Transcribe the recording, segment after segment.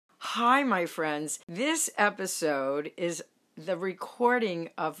Hi, my friends. This episode is the recording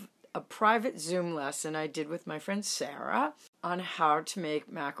of a private Zoom lesson I did with my friend Sarah on how to make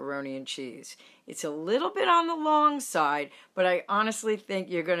macaroni and cheese. It's a little bit on the long side, but I honestly think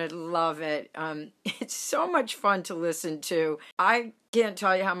you're going to love it. It's so much fun to listen to. I can't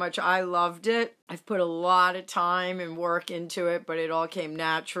tell you how much I loved it. I've put a lot of time and work into it, but it all came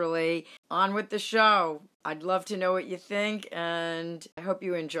naturally. On with the show. I'd love to know what you think, and I hope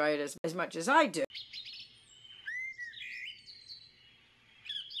you enjoy it as much as I do.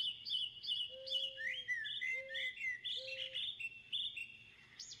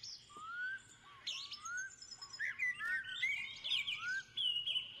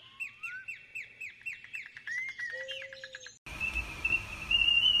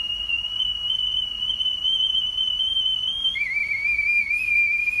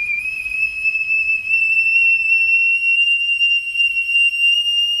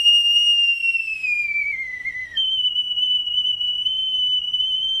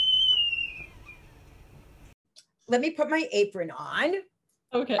 Let me put my apron on.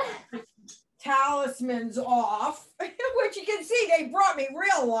 Okay. Talismans off, which you can see they brought me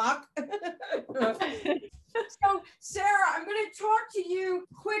real luck. So, Sarah, I'm going to talk to you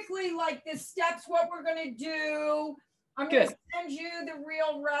quickly, like the steps, what we're going to do. I'm going to send you the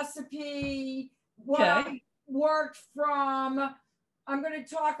real recipe, what I worked from. I'm going to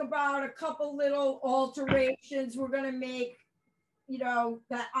talk about a couple little alterations we're going to make, you know,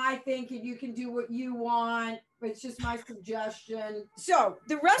 that I think, and you can do what you want. It's just my suggestion. So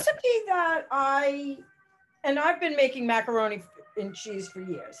the recipe that I've been making macaroni and cheese for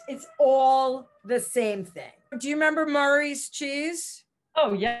years. It's all the same thing. Do you remember Murray's cheese?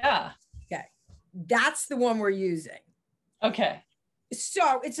 Oh, yeah. Okay. That's the one we're using. Okay.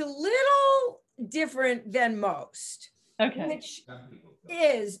 So it's a little different than most. Okay. Which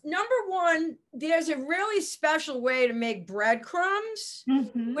is, number one, there's a really special way to make breadcrumbs,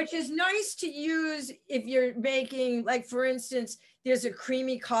 which is nice to use if you're making, like, for instance, there's a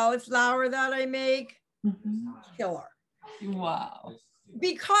creamy cauliflower that I make. Killer. Wow.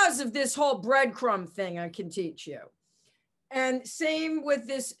 Because of this whole breadcrumb thing I can teach you. And same with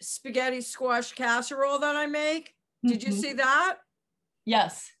this spaghetti squash casserole that I make. Did you see that?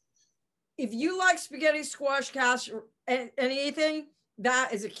 Yes. If you like spaghetti squash casserole, anything,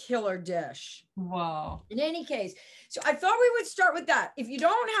 that is a killer dish. Wow. In any case, so I thought we would start with that. If you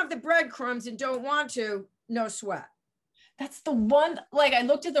don't have the breadcrumbs and don't want to, no sweat. That's the one, like, I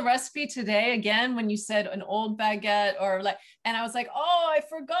looked at the recipe today again when you said an old baguette or like, and I was like, oh, I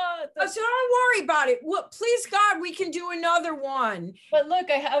forgot. Oh, so don't worry about it. Well, please God, we can do another one. But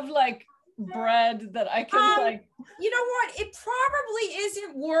look, I have like bread that I can like. You know what? It probably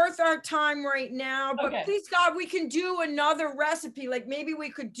isn't worth our time right now, but please God, we can do another recipe. Like maybe we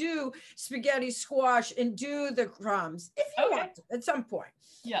could do spaghetti squash and do the crumbs if you want to at some point.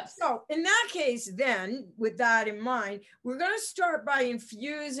 Yes. So in that case, then with that in mind, we're going to start by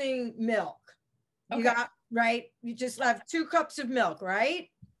infusing milk. You got, right? You just have 2 cups of milk, right?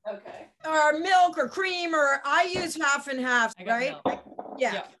 Okay. Or milk or cream, or I use half and half, right?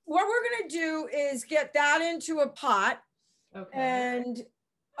 Yeah. What we're going to do is get that into a pot. Okay. And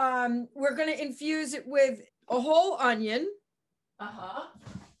we're going to infuse it with a whole onion.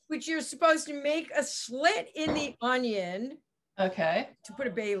 Which you're supposed to make a slit in the onion. Okay. To put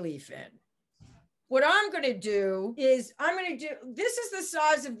a bay leaf in. What I'm going to do is this is the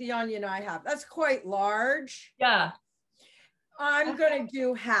size of the onion I have. That's quite large. Yeah. I'm going to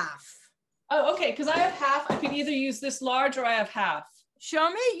do half. Oh, okay. Because I have half. I can either use this large or I have half. Show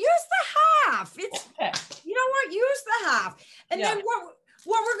me. Use the half. It's okay. You know what? Use the half. And then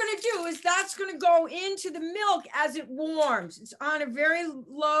what we're going to do is that's going to go into the milk as it warms. It's on a very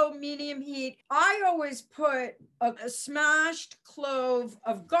low, medium heat. I always put a smashed clove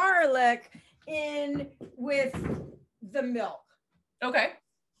of garlic in with the milk. Okay.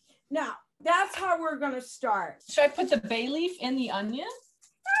 Now, that's how we're going to start. Should I put the bay leaf in the onion?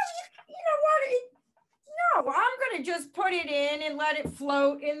 You know what? No, I'm going to just put it in and let it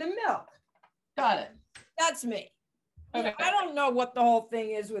float in the milk. Got it. That's me. Okay. I don't know what the whole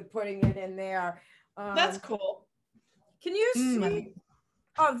thing is with putting it in there. That's cool. Can you see?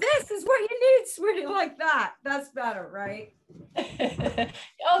 Oh, this is what you need, sweetie, like that. That's better, right?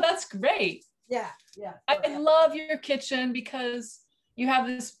 Oh, that's great. Yeah, yeah. I love your kitchen because you have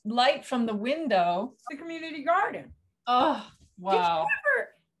this light from the window. The community garden. Oh, wow.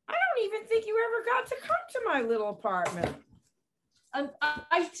 I don't even think you ever got to come to my little apartment. I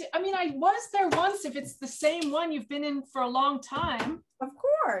mean, I was there once, if it's the same one you've been in for a long time. Of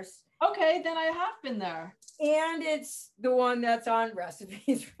course. Okay, then I have been there. And it's the one that's on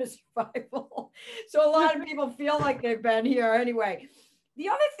Recipes for Survival. So a lot of people feel like they've been here anyway. The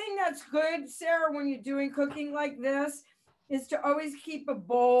other thing that's good, Sarah, when you're doing cooking like this, is to always keep a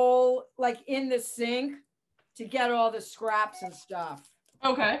bowl like in the sink to get all the scraps and stuff.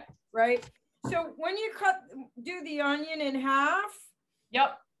 Okay. Right? So when you do the onion in half,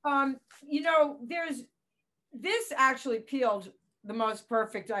 yep. You know, this actually peeled the most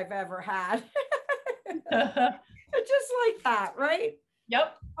perfect I've ever had. Just like that, right?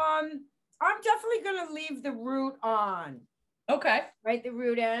 Yep. I'm definitely gonna leave the root on. Okay. Right, the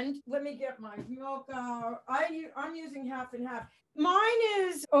root end. Let me get my milk out. I'm using half and half. Mine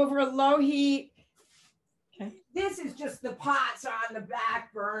is over a low heat. Okay. This is just the pots on the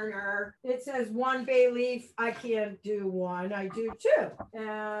back burner. It says 1 bay leaf. I can't do 1. I do 2.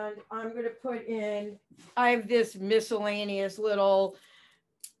 And I'm going to put in, I have this miscellaneous little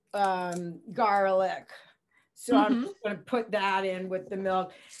garlic. So I'm just going to put that in with the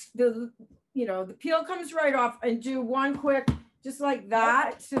milk. The peel comes right off, and do 1 quick, just like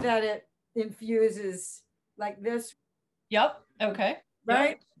that, so that it infuses like this. Yep. Okay. Right?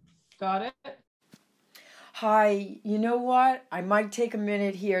 Yep. Got it. Hi, you know what? I might take a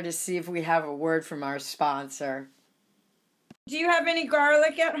minute here to see if we have a word from our sponsor. Do you have any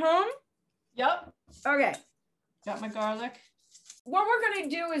garlic at home? Yep. Okay. Got my garlic. What we're going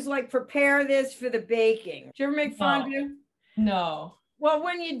to do is like prepare this for the baking. Do you ever make fondue? No. Well,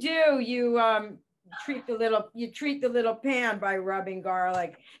 when you do, you treat the little pan by rubbing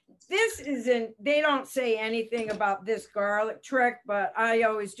garlic. They don't say anything about this garlic trick, but I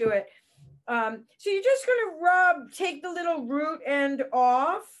always do it. So you're just going to take the little root end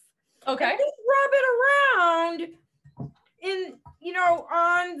off. Okay. And just rub it around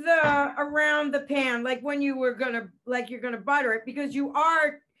around the pan, like when you're going to butter it, because you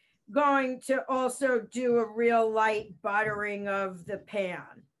are going to also do a real light buttering of the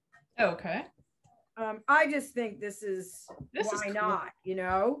pan. Okay. I just think this is why cool. not, you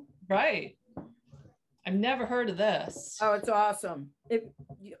know? Right. I've never heard of this. Oh, it's awesome. Who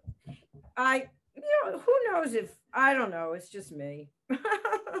knows I don't know, it's just me.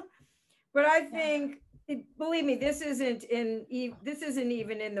 But I think, believe me, this isn't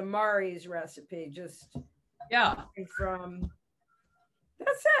even in the Murray's recipe, just that's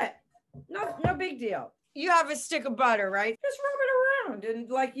it. No big deal. You have a stick of butter, right? Just rub it around, and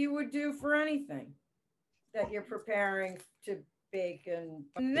like you would do for anything that you're preparing to bake. And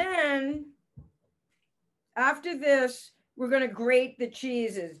then after this, we're going to grate the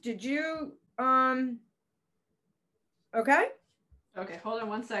cheeses. Did you, okay? Okay, hold on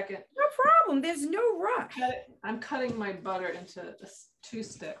 1 second. No problem. There's no rush. I'm cutting my butter into 2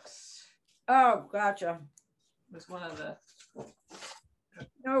 sticks. Oh, gotcha. It was one of the.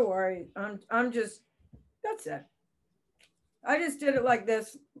 No worries. That's it. I just did it like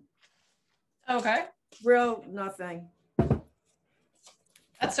this. Okay. Real nothing.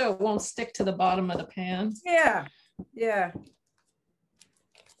 That's so it won't stick to the bottom of the pan. Yeah. Yeah.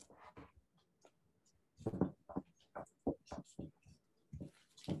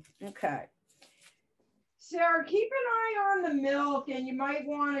 Okay. Sarah, keep an eye on the milk, and you might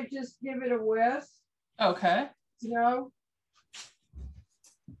want to just give it a whisk. Okay. You know?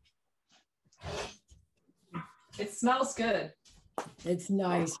 It smells good. It's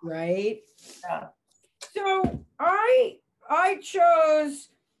nice, right? Yeah. So I chose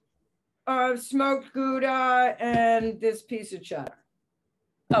smoked Gouda and this piece of cheddar.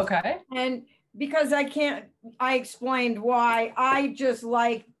 Okay. And because I explained why. I just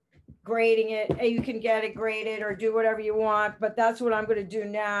like grating it. You can get it grated or do whatever you want, but that's what I'm going to do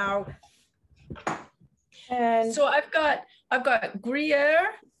now. And so I've got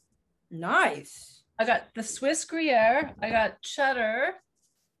Gruyere. Nice. I got the Swiss Gruyere. I got cheddar,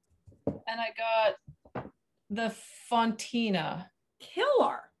 and I got the Fontina.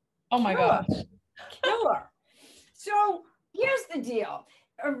 Killer. Oh my gosh. Killer. So here's the deal.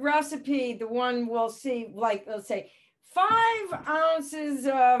 A recipe, the one we'll see, like, let's say 5 ounces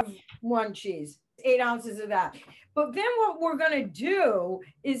of one cheese, 8 ounces of that. But then what we're going to do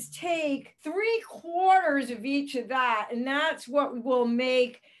is take 3/4 of each of that, and that's what we'll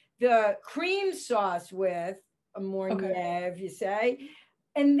make the cream sauce with, a Mornier, if you say.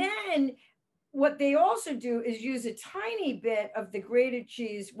 And then what they also do is use a tiny bit of the grated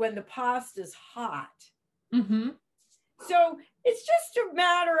cheese when the pasta's hot. Mm-hmm. So it's just a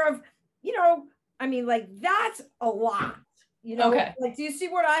matter of, like that's a lot, Okay. Like, do you see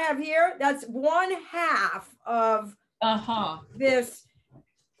what I have here? That's 1/2 of this.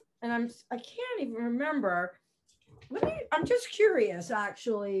 And I can't even remember. I'm just curious,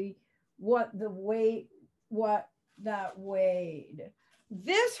 actually, what that weighed.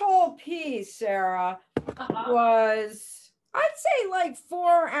 This whole piece, Sarah, was, I'd say like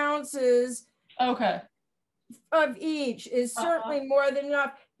 4 ounces. Okay. Of each is certainly more than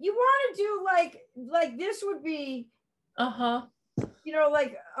enough. You want to do like this would be, you know,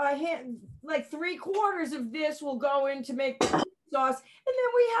 like a hand, like 3/4 of this will go in to make the sauce, and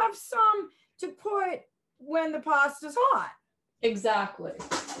then we have some to put when the pasta's hot. Exactly.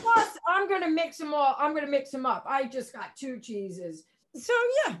 Plus, I'm gonna mix them all. I'm gonna mix them up. I just got 2 cheeses, so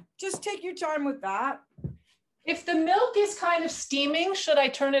yeah, just take your time with that. If the milk is kind of steaming, should I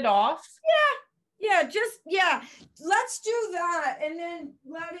turn it off? Yeah, let's do that, and then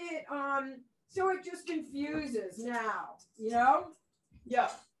let it so it just infuses now, you know. Yeah.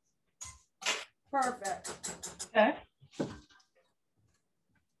 Perfect. Okay.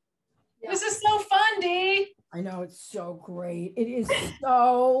 Yeah. This is so fun, Dee. I know, it's so great. It is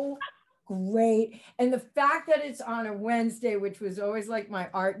so great. And the fact that it's on a Wednesday, which was always like my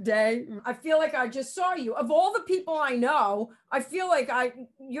art day, I feel like I just saw you. Of all the people I know, I feel like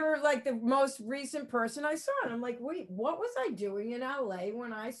you're like the most recent person I saw. And I'm like, wait, what was I doing in LA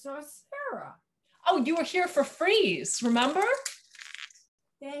when I saw Sarah? Oh, you were here for Freeze, remember?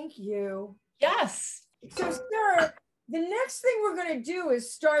 Thank you. Yes. So Sarah, the next thing we're going to do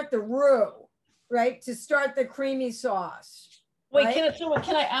is start the roux, right? To start the creamy sauce. Wait, right?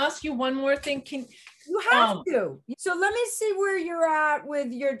 can I ask you one more thing? You have to. So let me see where you're at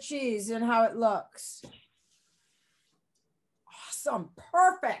with your cheese and how it looks. Awesome.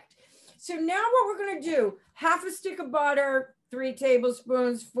 Perfect. So now what we're going to do, 1/2 stick of butter, 3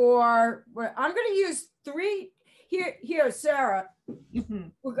 tablespoons for, I'm going to use 3 here, Sarah.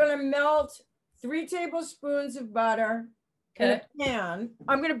 We're going to melt 3 tablespoons of butter in a pan.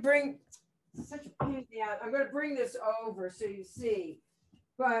 I'm going to bring, such a pain in the ass. I'm going to bring this over so you see.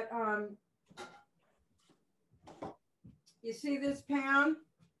 But you see this pan?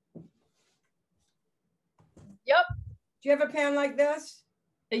 Yep. Do you have a pan like this?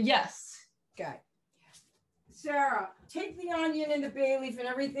 Yes. Okay. Sarah, take the onion and the bay leaf and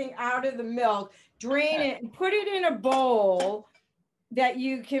everything out of the milk, drain it and put it in a bowl that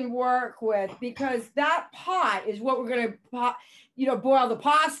you can work with, because that pot is what we're going to, boil the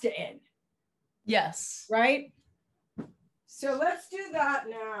pasta in. Yes. Right? So let's do that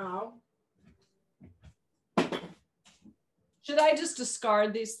now. Should I just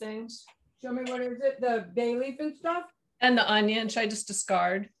discard these things? Show me, what is it? The bay leaf and stuff? And the onion, should I just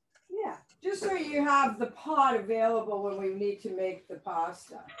discard? Yeah, just so you have the pot available when we need to make the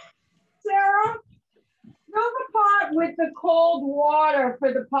pasta. Sarah, fill the pot with the cold water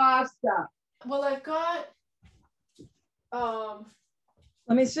for the pasta. Well, I've got,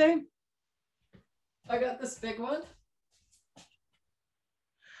 let me see. I got this big one.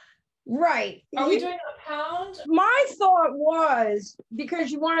 Right. Are we doing a pound? My thought was,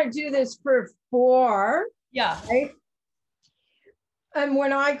 because you want to do this for 4. Yeah. Right? And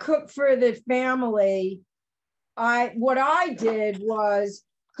when I cook for the family, what I did was,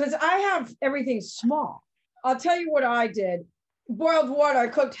 because I have everything small. I'll tell you what I did. Boiled water, I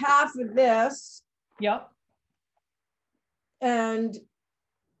cooked 1/2 of this. Yep. And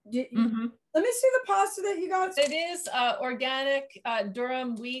let me see the pasta that you got. It is organic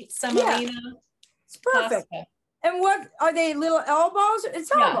Durham wheat semolina. Yeah. It's perfect. Pasta. And what are they, little elbows?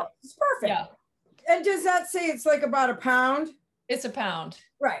 It's elbows. Yeah. It's perfect. Yeah. And does that say it's like about a pound? It's a pound.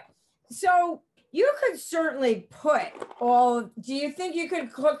 Right. So you could certainly put do you think you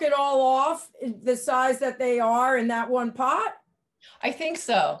could cook it all off the size that they are in that one pot? I think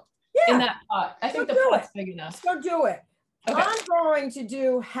so. Yeah. In that pot. I think the pot's big enough. So do it. Okay. I'm going to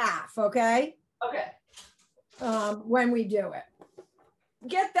do 1/2, okay? Okay. When we do it.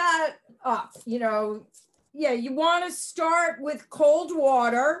 Get that up, Yeah, you want to start with cold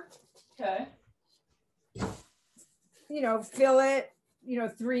water. Okay. Fill it,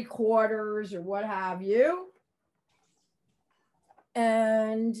 3/4 or what have you.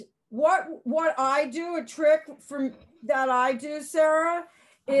 And what I do, a trick that I do, Sarah,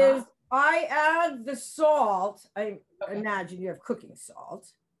 is I add the salt. I imagine you have cooking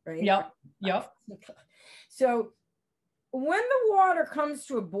salt, right? Yep. Yep. So when the water comes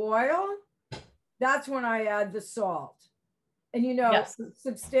to a boil, that's when I add the salt. And yes. A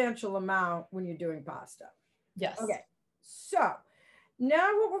substantial amount when you're doing pasta. Yes. Okay. So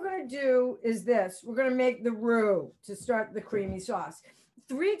now what we're going to do is this. We're going to make the roux to start the creamy sauce.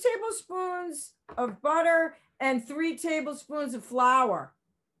 3 tablespoons of butter and 3 tablespoons of flour.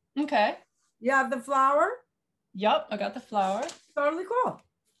 Okay. You have the flour? Yep, I got the flour. Totally cool.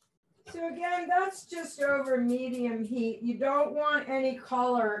 So again, that's just over medium heat. You don't want any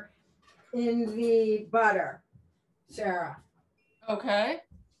color in the butter, Sarah. Okay.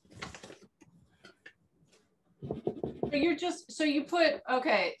 So you're just, so you put,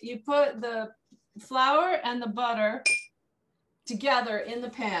 okay, you put the flour and the butter together in the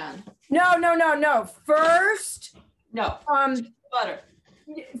pan. No, no, no, no. First, No, butter.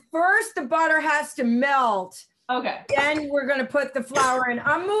 First the butter has to melt. Okay. Then we're gonna put the flour in.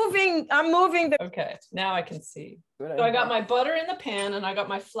 I'm moving the. Okay, now I can see. So I got my butter in the pan and I got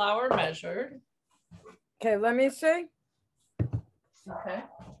my flour measured. Okay, let me see. Okay.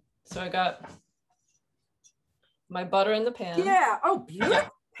 So I got my butter in the pan. Yeah. Oh,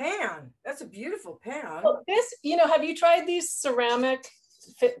 beautiful pan. That's a beautiful pan. Oh, this, you know, have you tried these ceramic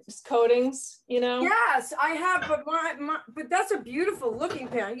coatings, you know? Yes, I have, but but that's a beautiful looking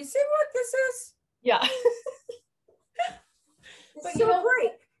pan. You see what this is? Yeah. It's but so you know,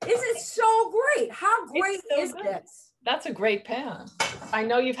 great. Is it so great? How great so is good. this? That's a great pan. I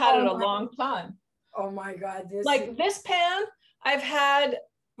know you've had it a long time. Oh my God. This pan I've had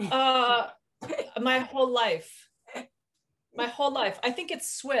my whole life. My whole life. I think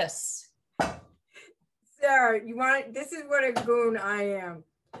it's Swiss. Sarah, this is what a goon I am.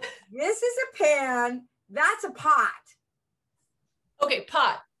 This is a pan. That's a pot. Okay,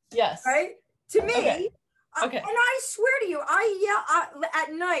 pot. Yes. Right? To me. Okay. And I swear to you, I yell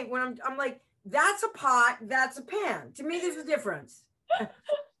at night when I'm like, that's a pot, that's a pan. To me, there's a difference.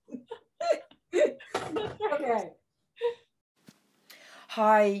 Okay.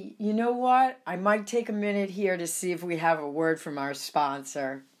 Hi, you know what? I might take a minute here to see if we have a word from our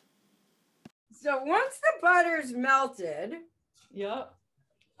sponsor. So once the butter's melted, yep.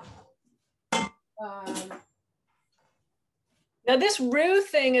 Now this roux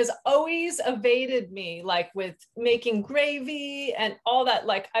thing has always evaded me, like with making gravy and all that.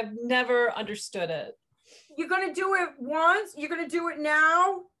 Like I've never understood it. You're gonna do it once, you're gonna do it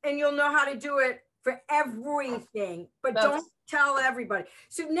now, and you'll know how to do it for everything, but don't tell everybody.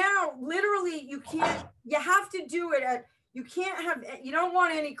 So now literally you have to do it you don't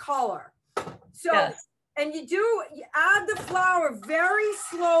want any color. So yes. And you add the flour very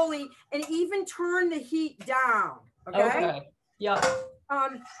slowly and even turn the heat down. Okay. Yeah.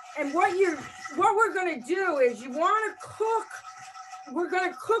 And what we're gonna do is we're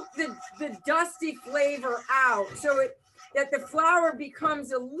gonna cook the dusty flavor out so that the flour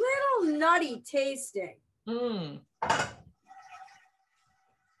becomes a little nutty tasting. Mm.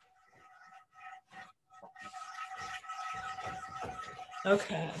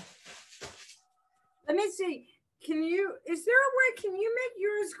 Okay. Let me see. Is there a way, can you make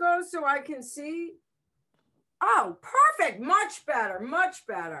yours go so I can see? Oh, perfect. Much better. Much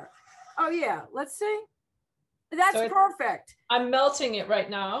better. Oh, yeah. Let's see. That's perfect. I'm melting it right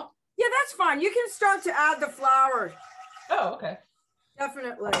now. Yeah, that's fine. You can start to add the flour. Oh, okay.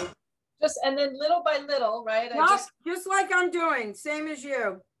 Definitely. And then little by little, right? Yep, just like I'm doing. Same as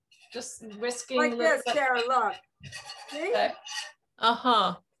you. Just whisking. Like this, Sarah, look. See? Okay.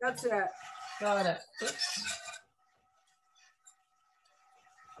 Uh-huh. That's it. Got it. Oops.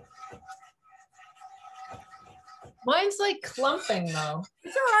 Mine's like clumping though.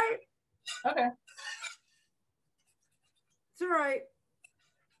 It's all right. Okay. It's all right.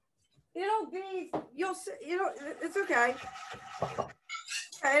 You'll see, it's okay.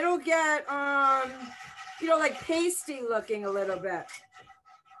 It'll get, like pasty looking a little bit.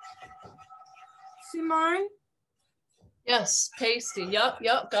 See mine? Yes, pasty.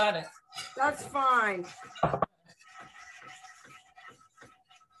 Yep, got it. That's fine.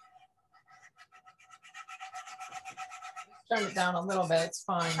 Turn it down a little bit. It's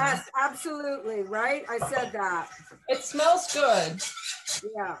fine. Yes, absolutely. Right? I said that. It smells good.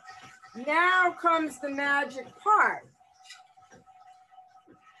 Yeah. Now comes the magic part.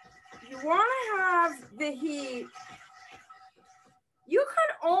 You want to have the heat. You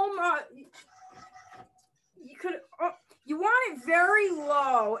want it very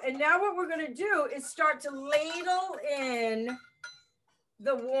low. And now what we're going to do is start to ladle in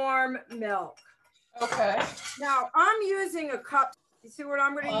the warm milk. Okay. Now I'm using a cup. You see what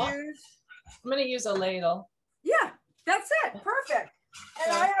I'm going to use? I'm going to use a ladle. Yeah, that's it. Perfect.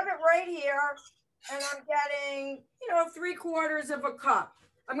 And I have it right here. And I'm getting, 3/4 of a cup.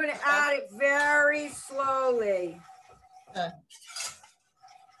 I'm going to add it very slowly. Okay.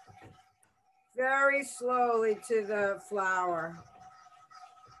 Very slowly to the flour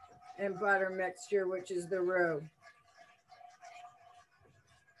and butter mixture, which is the roux.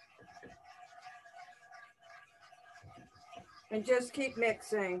 And just keep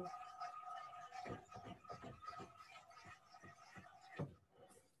mixing.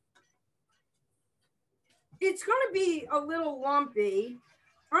 it's going to be a little lumpy.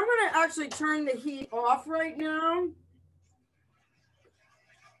 I'm going to actually turn the heat off right now.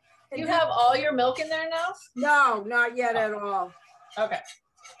 You have all your milk in there now? No, not yet at all. Okay.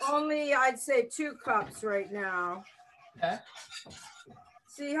 Only, I'd say 2 cups right now. Okay.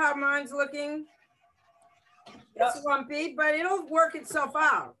 See how mine's looking? Yep. It's lumpy, but it'll work itself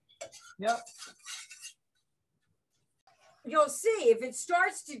out. Yep. You'll see if it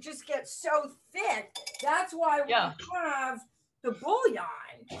starts to just get so thick, that's why we have the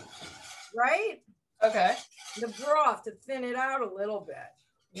bouillon, right? Okay. The broth to thin it out a little bit.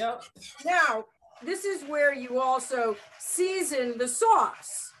 Yep. Now, this is where you also season the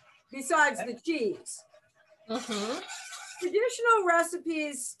sauce besides the cheese. Mm-hmm. Traditional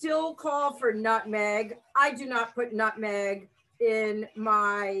recipes still call for nutmeg. I do not put nutmeg in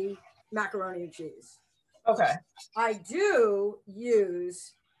my macaroni and cheese. Okay. I do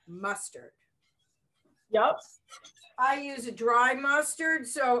use mustard. Yep. I use a dry mustard,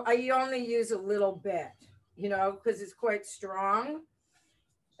 so I only use a little bit, you know, because it's quite strong.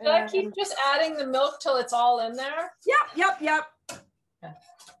 Should I keep just adding the milk till it's all in there? Yep. Okay.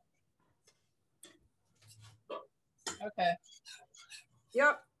 Okay.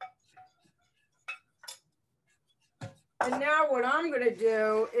 Yep. And now what I'm going to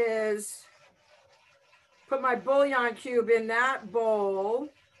do is put my bouillon cube in that bowl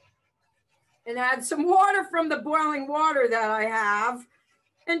and add some water from the boiling water that I have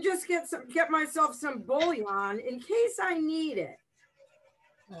and just get myself some bouillon in case I need it.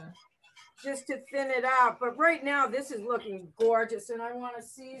 Yeah. Just to thin it out. But right now this is looking gorgeous and I want to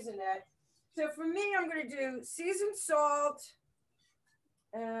season it. So for me, I'm going to do seasoned salt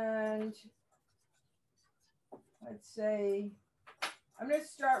and I'd say I'm going to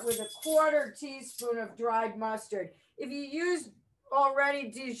start with a 1/4 teaspoon of dried mustard. If you use already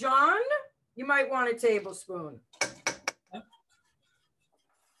Dijon, you might want a tablespoon.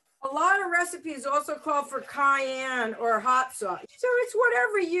 A lot of recipes also call for cayenne or hot sauce. So it's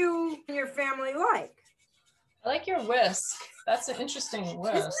whatever you and your family like. I like your whisk. That's an interesting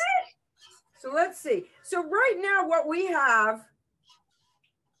whisk. Isn't it? So let's see. So right now what we have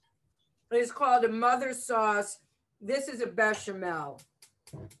is called a mother sauce. This is a bechamel.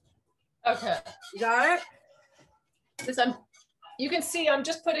 Okay. You got it? You can see I'm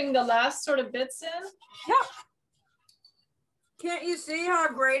just putting the last sort of bits in. Yep. Can't you see how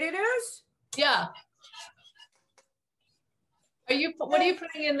great it is? Yeah. What are you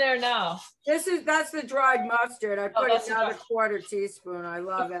putting in there now? That's the dried mustard. I put another 1/4 teaspoon. I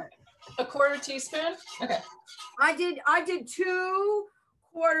love it. A 1/4 teaspoon? Okay. I did 2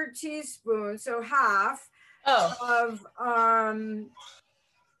 1/4 teaspoons, so half of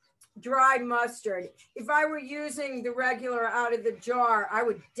dried mustard. If I were using the regular out of the jar, I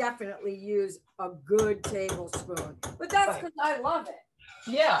would definitely use a good tablespoon. But that's because I love it.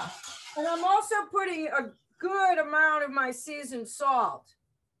 Yeah. And I'm also putting a good amount of my seasoned salt.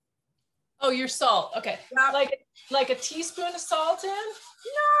 Oh, your salt. Okay. Yep. Like a teaspoon of salt in?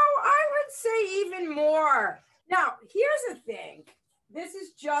 No, I would say even more. Now, here's the thing. This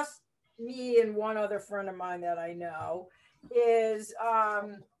is just me and one other friend of mine that I know is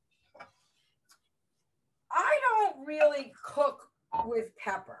I don't really cook with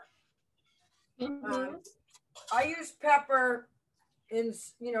pepper. Mm-hmm. I use pepper in,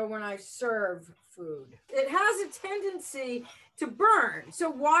 when I serve food. It has a tendency to burn. So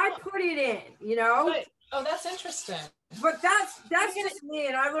why put it in, Right. Oh, that's interesting. But that's just me,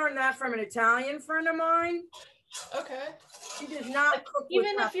 and I learned that from an Italian friend of mine. Okay. She does not cook with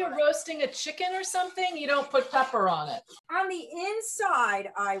Even pepper. if you're roasting a chicken or something, you don't put pepper on it. On the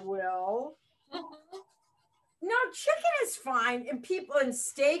inside, I will. Mm-hmm. No, chicken is fine. And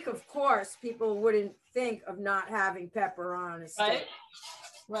steak, of course, people wouldn't think of not having pepper on a steak.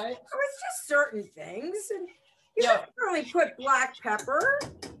 Right. So it's just certain things. And you don't really put black pepper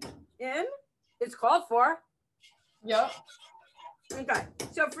in. It's called for. Yep. Okay.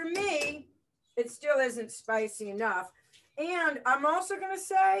 So for me, it still isn't spicy enough. And I'm also going to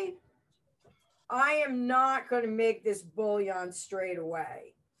say, I am not going to make this bouillon straight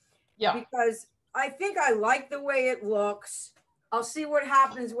away. Yeah. Because I think I like the way it looks. I'll see what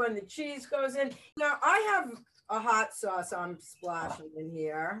happens when the cheese goes in. Now, I have a hot sauce I'm splashing in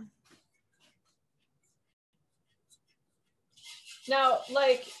here. Now,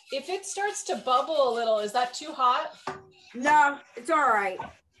 if it starts to bubble a little, is that too hot? No, it's all right.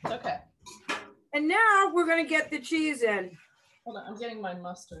 Okay. And now we're going to get the cheese in. Hold on, I'm getting my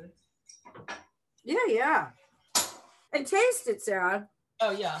mustard. Yeah. And taste it, Sarah. Oh,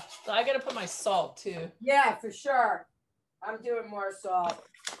 yeah. So I got to put my salt, too. Yeah, for sure. I'm doing more salt.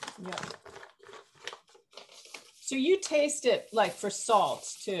 Yeah. So you taste it like for salt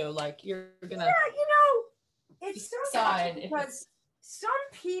too, like you're gonna. Yeah, you know, it's so decide because some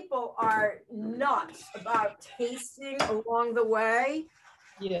people are nuts about tasting along the way.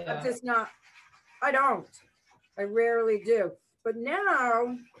 Yeah. I'm just not. I don't. I rarely do. But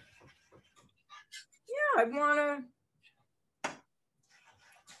now, yeah, I want to.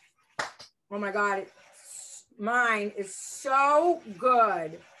 Oh my God, mine is so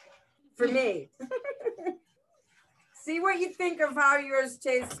good for me. See what you think of how yours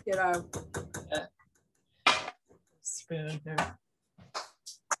tastes, kiddo. Spoon here.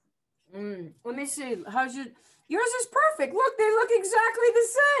 Let me see. How's yours is perfect. Look, they look exactly the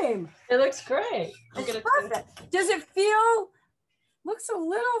same. It looks great. It's perfect. Does it feel? Looks a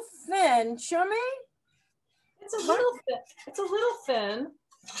little thin. Show me. It's a little thin. It's a little thin.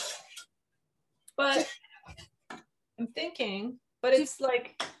 But I'm thinking, but it's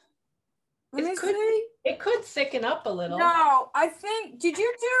like it could thicken up a little. No, I think did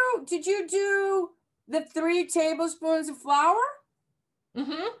you do the 3 tablespoons of flour?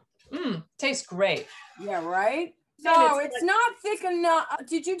 Tastes great. Yeah, right? No, it's not thick enough.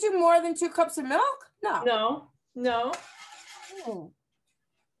 Did you do more than 2 cups of milk? No. No. Oh.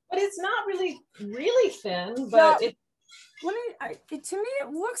 But it's not really thin, but to me it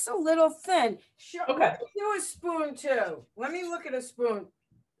looks a little thin. Okay. Let me do a spoon too. Let me look at a spoon.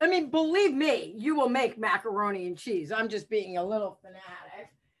 I mean, believe me, you will make macaroni and cheese. I'm just being a little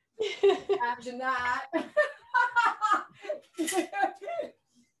fanatic. Imagine that.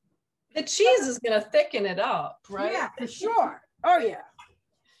 The cheese is gonna thicken it up, right? Yeah, for sure. Oh yeah.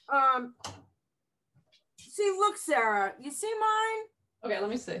 See, look, Sarah, you see mine? Okay, let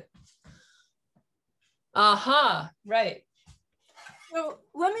me see. Right. So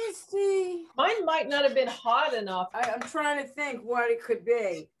let me see. Mine might not have been hot enough. I'm trying to think what it could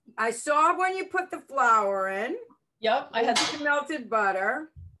be. I saw when you put the flour in. Yep, I had the melted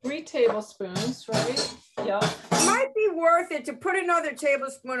butter. 3 tablespoons, right? Yep. It might be worth it to put another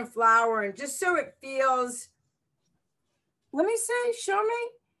tablespoon of flour in just so it feels. Let me see, show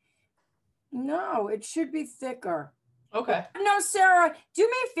me. No, it should be thicker. Okay. No, Sarah, do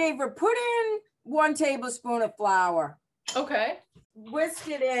me a favor, put in 1 tablespoon of flour. Okay. Whisk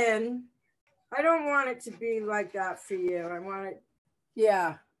it in. I don't want it to be like that for you. I want it.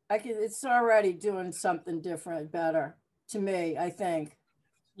 Yeah, it's already doing something different, better to me, I think.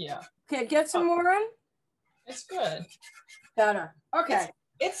 Yeah. Okay, get some more in. It's good. Better. Okay.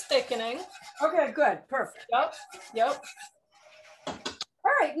 It's thickening. Okay, good. Perfect. Yep.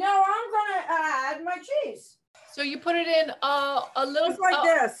 All right, now I'm gonna add my cheese. So you put it in a little. Just like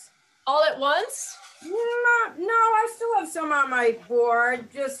this. All at once? No, I still have some on my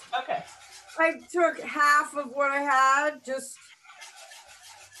board. Just okay. I took half of what I had. Just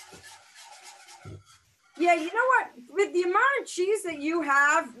yeah, you know what? With the amount of cheese that you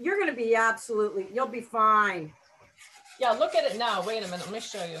have, you're gonna be you'll be fine. Yeah, look at it now. Wait a minute, let me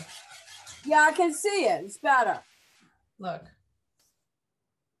show you. Yeah, I can see it. It's better. Look.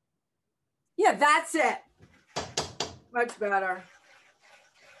 Yeah, that's it. Much better.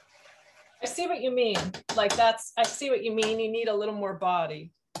 I see what you mean. Like I see what you mean. You need a little more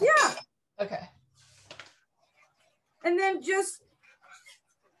body. Yeah. Okay. And then just.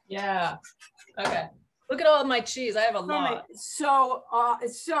 Yeah. Okay. Look at all of my cheese. I have a lot. So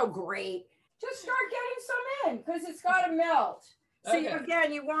it's so great. Just start getting some in because it's got to melt. So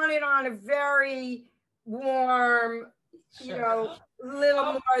again, you want it on a very warm, a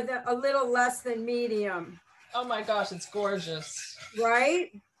little less than medium. Oh my gosh, it's gorgeous.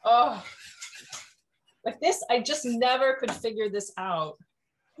 Right? Oh, like this, I just never could figure this out.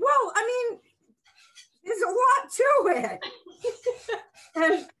 Well, I mean, there's a lot to it.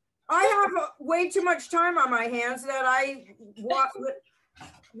 And I have way too much time on my hands that I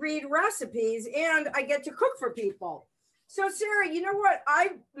read recipes and I get to cook for people. So Sarah, you know what?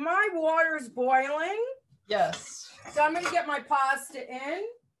 My water is boiling. Yes. So I'm gonna get my pasta in.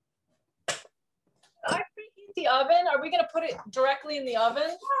 I preheat the oven. Are we gonna put it directly in the oven?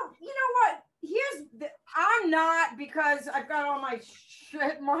 Well, you know what? I'm not, because I've got all my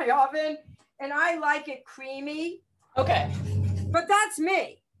shit in my oven and I like it creamy. Okay. But that's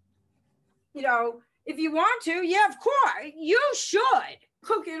me. You know, if you want to, yeah, of course, you should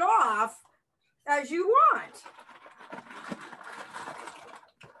cook it off as you want.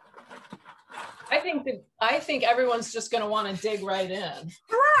 I think everyone's just going to want to dig right in.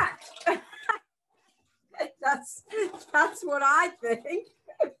 Correct. That's what I think.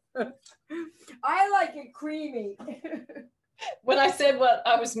 I like it creamy. When I said what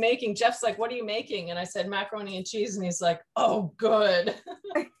I was making, Jeff's like, "What are you making?" And I said macaroni and cheese, and he's like, "Oh, good."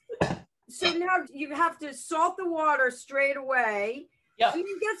 So now you have to salt the water straight away. Yeah. And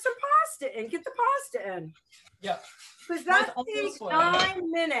you get some pasta in. Get the pasta in. Yeah. Because that takes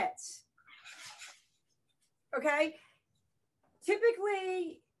 9 minutes. Okay.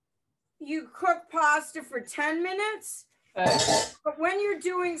 Typically, you cook pasta for 10 minutes. Okay. But when you're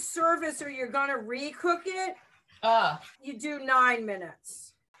doing service or you're going to recook it, you do 9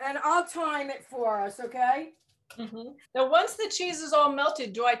 minutes. And I'll time it for us, okay? Mm-hmm. Now, once the cheese is all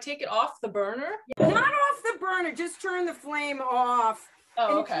melted, do I take it off the burner? Not off the burner. Just turn the flame off.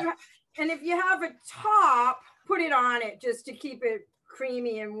 Oh, okay. And if you have a top, put it on it just to keep it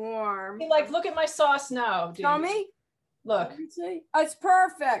creamy and warm. Like, look at my sauce now. Show me. Look. It's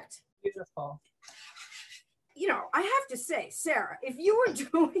perfect. Beautiful. You know, I have to say, Sarah, if you were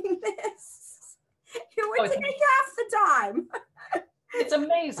doing this, it would take half the time. It's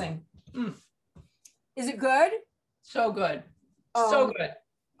amazing. Mm. Is it good? So good. So good.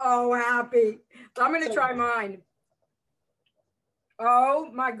 Oh, happy. I'm going to try mine.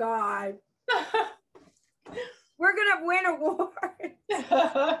 Oh, my God. We're going to win awards.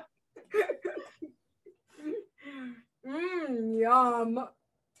 Yum.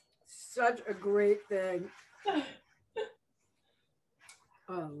 Such a great thing.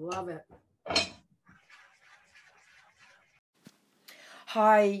 I love it.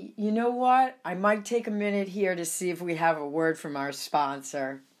 Hi, you know what? I might take a minute here to see if we have a word from our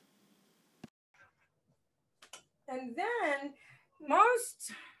sponsor. And then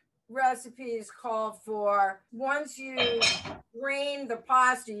most recipes call for, once you drain the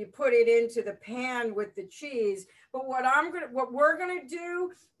pasta, you put it into the pan with the cheese. But what we're gonna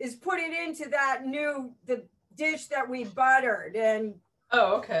do is put it into the dish that we buttered and.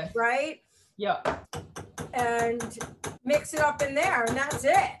 Oh, okay. Right? Yeah. And mix it up in there, and that's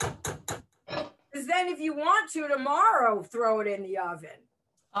it. Because then if you want to tomorrow, throw it in the oven.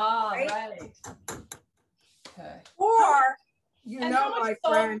 Right. Okay. Or, my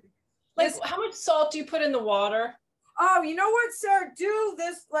friend. Like, how much salt do you put in the water? Oh, you know what, Sarah? Do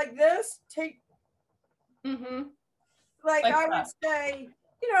this like this. Take. Mm-hmm. Like I would say,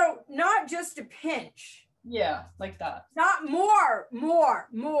 not just a pinch. Yeah, like that. Not more.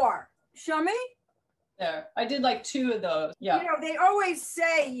 Show me. There. I did like 2 of those. Yeah. They always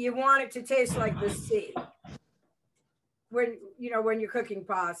say you want it to taste like the sea when you're cooking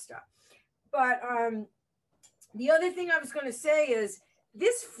pasta. But the other thing I was going to say is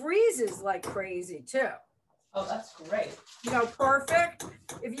this freezes like crazy too. Oh, that's great. Perfect.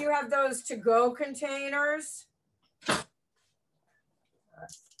 If you have those to-go containers,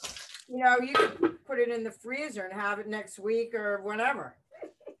 you can put it in the freezer and have it next week or whenever.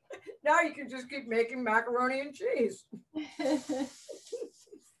 Now you can just keep making macaroni and cheese.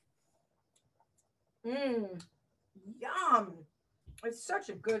 Yum. It's such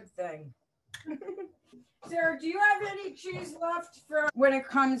a good thing. Sarah, do you have any cheese left for when it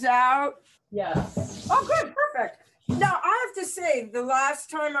comes out? Yes. Oh, good. Perfect. Now, I have to say, the last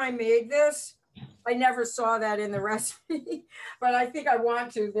time I made this, I never saw that in the recipe, but I think I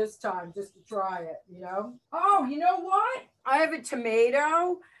want to this time just to try it, Oh, you know what? I have a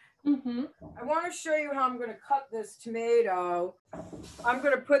tomato. Mm-hmm. I want to show you how I'm going to cut this tomato. I'm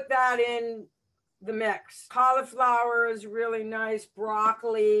going to put that in the mix. Cauliflower is really nice.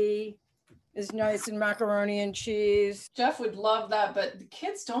 Broccoli is nice, and macaroni and cheese. Jeff would love that, but the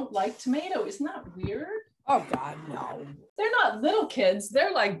kids don't like tomato. Isn't that weird? Oh, God, no. They're not little kids.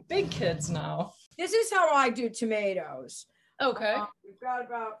 They're like big kids now. This is how I do tomatoes. Okay. We've got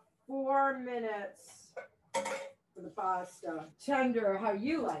about 4 minutes for the pasta. Tender, how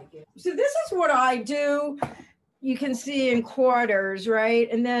you like it. So this is what I do. You can see in quarters, right?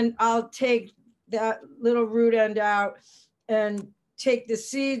 And then I'll take that little root end out and take the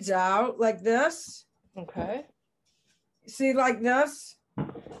seeds out like this. Okay. See, like this?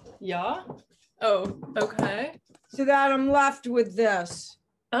 Yeah. Oh, okay. So that I'm left with this.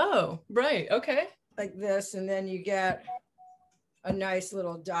 Oh, right. Okay. Like this, and then you get a nice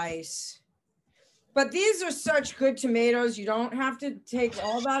little dice. But these are such good tomatoes. You don't have to take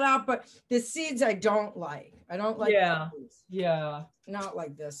all that out, but the seeds I don't like. I don't like these. Yeah. Not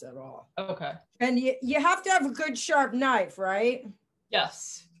like this at all. Okay. And you have to have a good sharp knife, right?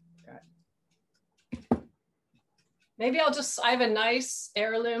 Yes. Okay. Maybe I have a nice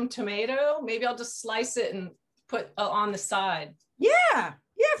heirloom tomato. Maybe I'll just slice it and put on the side. Yeah.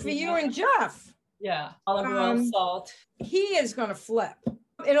 For you and Jeff. Yeah. Olive oil, salt. He is going to flip.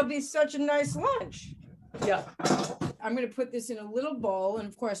 It'll be such a nice lunch. Yeah. I'm going to put this in a little bowl. And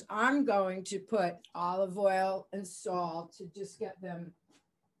of course, I'm going to put olive oil and salt to just get them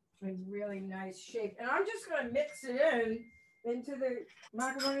in really nice shape. And I'm just going to mix it into the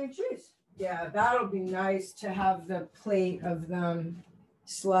macaroni and cheese. Yeah, that'll be nice to have the plate of them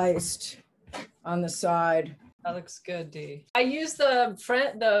sliced on the side. That looks good, Dee. I use the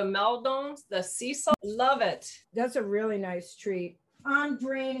Maldons, the sea salt. Love it. That's a really nice treat. I'm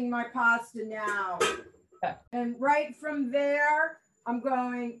draining my pasta now. Okay. And right from there, I'm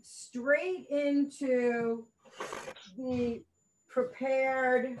going straight into the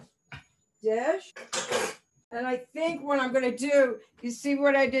prepared dish. And I think what I'm going to do, you see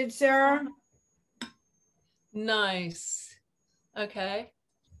what I did, Sarah? Nice. Okay.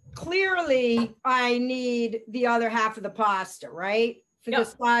 Clearly, I need the other half of the pasta, right? For the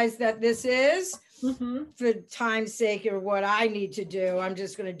size that this is. For time's sake or what I need to do, I'm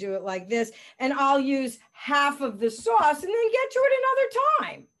just going to do it like this. And I'll use half of the sauce and then get to it another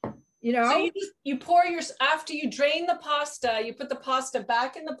time. You know? So you pour your, after you drain the pasta, you put the pasta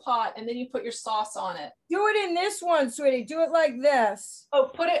back in the pot and then you put your sauce on it. Do it in this one, sweetie. Do it like this. Oh,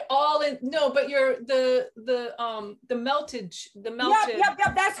 put it all in. No, but the melted. Yep.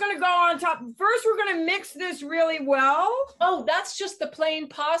 That's gonna go on top. First, we're gonna mix this really well. Oh, that's just the plain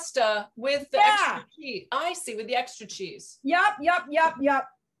pasta with the extra cheese. I see, with the extra cheese. Yep.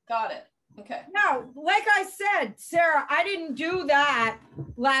 Got it. Okay. Now, like I said, Sarah, I didn't do that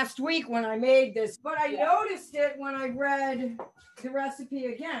last week when I made this, but I noticed it when I read the recipe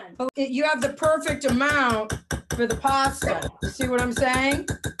again. You have the perfect amount for the pasta. You see what I'm saying?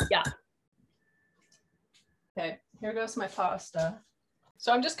 Yeah. Okay, here goes my pasta.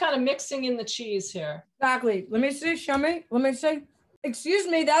 So I'm just kind of mixing in the cheese here. Exactly. Let me see. Show me. Let me see. Excuse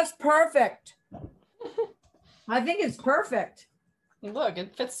me. That's perfect. I think it's perfect. Look,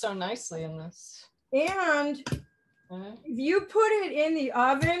 it fits so nicely in this. And if you put it in the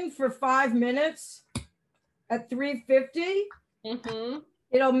oven for 5 minutes at 350,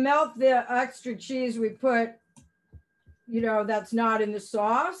 it'll melt the extra cheese we put, you know, that's not in the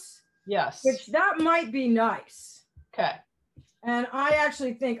sauce. Yes. Which that might be nice. Okay. And I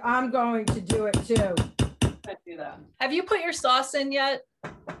actually think I'm going to do it too. I do that. Have you put your sauce in yet?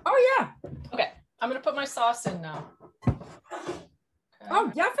 Oh, yeah. Okay. I'm going to put my sauce in now. Oh,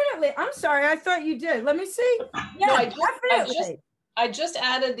 definitely. I'm sorry. I thought you did. Let me see. Yeah, no, definitely. I just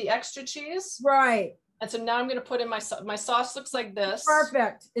added the extra cheese. Right. And so now I'm going to put in my sauce looks like this.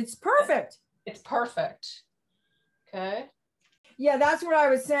 Perfect. It's perfect. It's perfect. Okay. Yeah, that's what I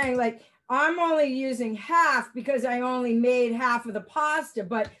was saying. Like, I'm only using half because I only made half of the pasta.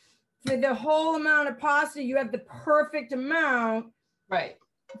 But for the whole amount of pasta, you have the perfect amount. Right.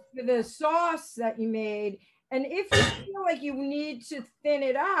 For the sauce that you made. And if you feel like you need to thin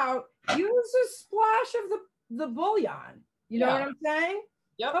it out, use a splash of the bouillon. You know what I'm saying?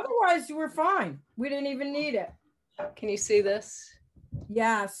 Yep. Otherwise, we're fine. We didn't even need it. Can you see this?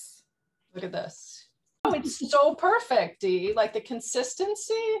 Yes. Look at this. Oh, it's so perfect, Dee. Like the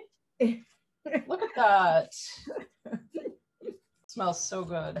consistency. Look at that. Smells so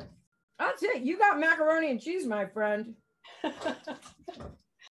good. That's it. You got macaroni and cheese, my friend.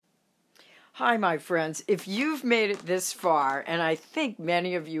 Hi, my friends. If you've made it this far, and I think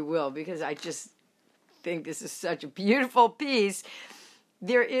many of you will, because I just think this is such a beautiful piece,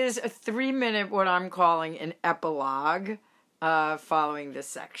 there is a 3-minute, what I'm calling an epilogue, following this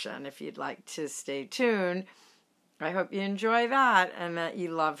section. If you'd like to stay tuned, I hope you enjoy that and that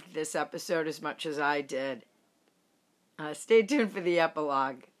you loved this episode as much as I did. Stay tuned for the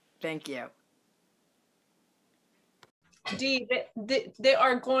epilogue. Thank you. Dee, they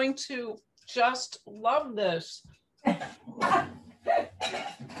are going to just love this. I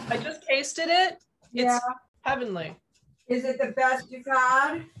just tasted it. It's heavenly. Is it the best you've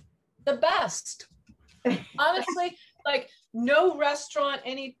had? The best. Honestly, like no restaurant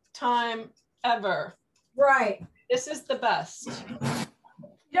anytime ever. Right. This is the best.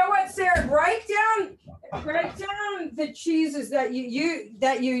 You know what, Sarah? Write down the cheeses that you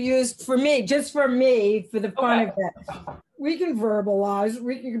used for me, just for me, for the fun of it. We can verbalize.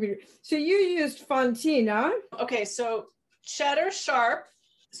 So you used Fontina. Okay, so cheddar sharp,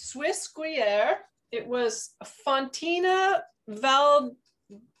 Swiss Gruyere. It was Fontina, Val,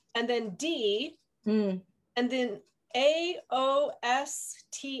 and then D, and then AOSTA.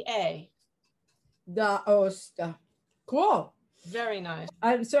 Da Osta. Cool. Very nice.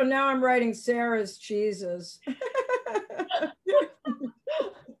 So now I'm writing Sarah's cheeses.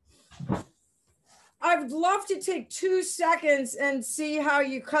 I'd love to take 2 seconds and see how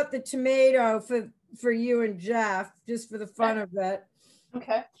you cut the tomato for you and Jeff, just for the fun of it.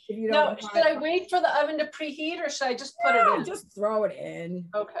 Okay. Now, should I wait for the oven to preheat or should I just put it in? Just throw it in.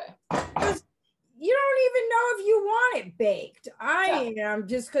 Okay. You don't even know if you want it baked. I am,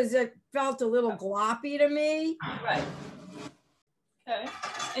 just because it felt a little gloppy to me. Right. Okay.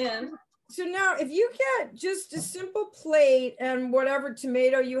 And So now if you get just a simple plate and whatever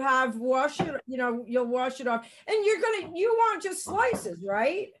tomato you have, wash it, you'll wash it off. And you want just slices,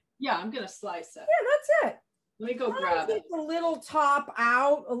 right? Yeah, I'm going to slice it. Yeah, that's it. Let me go grab it. Take the little top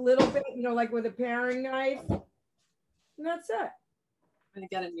out a little bit, like with a paring knife. And that's it. I'm going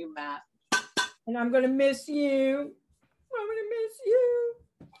to get a new mat. And I'm going to miss you. I'm going to miss you.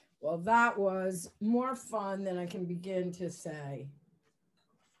 Well, that was more fun than I can begin to say.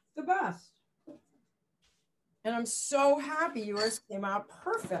 The best. And I'm so happy yours came out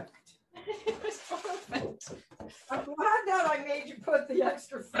perfect. It was perfect. I'm glad that I made you put the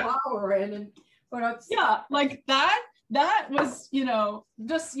extra flour in and put up. Yeah, like that was,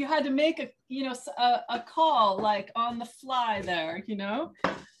 just you had to make a call like on the fly there,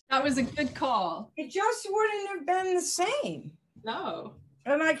 That was a good call. It just wouldn't have been the same. No.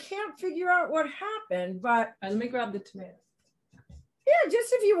 And I can't figure out what happened, but let me grab the tomato. Yeah,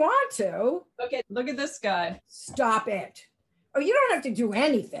 just if you want to. Okay, look at this guy. Stop it. Oh, you don't have to do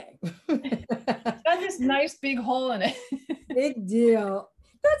anything. Got this nice big hole in it. Big deal.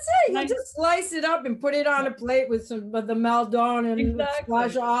 That's it. You just slice it up and put it on a plate with some of the Maldon and a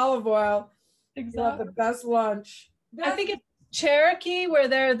splash of olive oil. Exactly. You'll have the best lunch. I think it's Cherokee where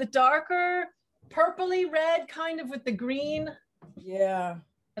they're the darker purpley red kind of with the green. Yeah.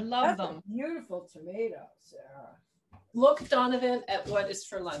 I love them. Beautiful tomatoes, Sarah. Look, Donovan, at what is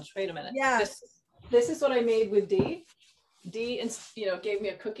for lunch. Wait a minute. Yes. This is what I made with Dee. Dee, gave me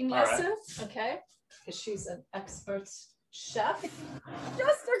a cooking lesson. Right. Okay. Because she's an expert chef.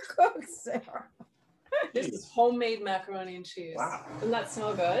 Just a cook, Sarah. This is homemade macaroni and cheese. Wow. Doesn't that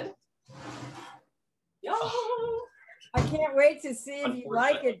smell good? Yum. I can't wait to see if you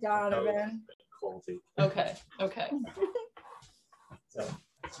like it, Donovan. Okay. Okay. So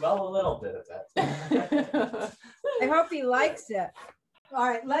smell a little bit of that. I hope he likes it. All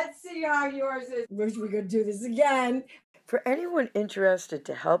right, let's see how yours is. We're going to do this again. For anyone interested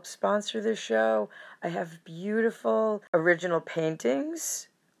to help sponsor the show, I have beautiful original paintings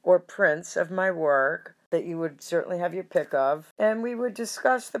or prints of my work that you would certainly have your pick of. And we would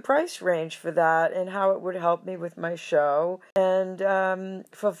discuss the price range for that and how it would help me with my show and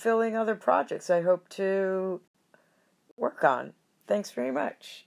fulfilling other projects I hope to work on. Thanks very much.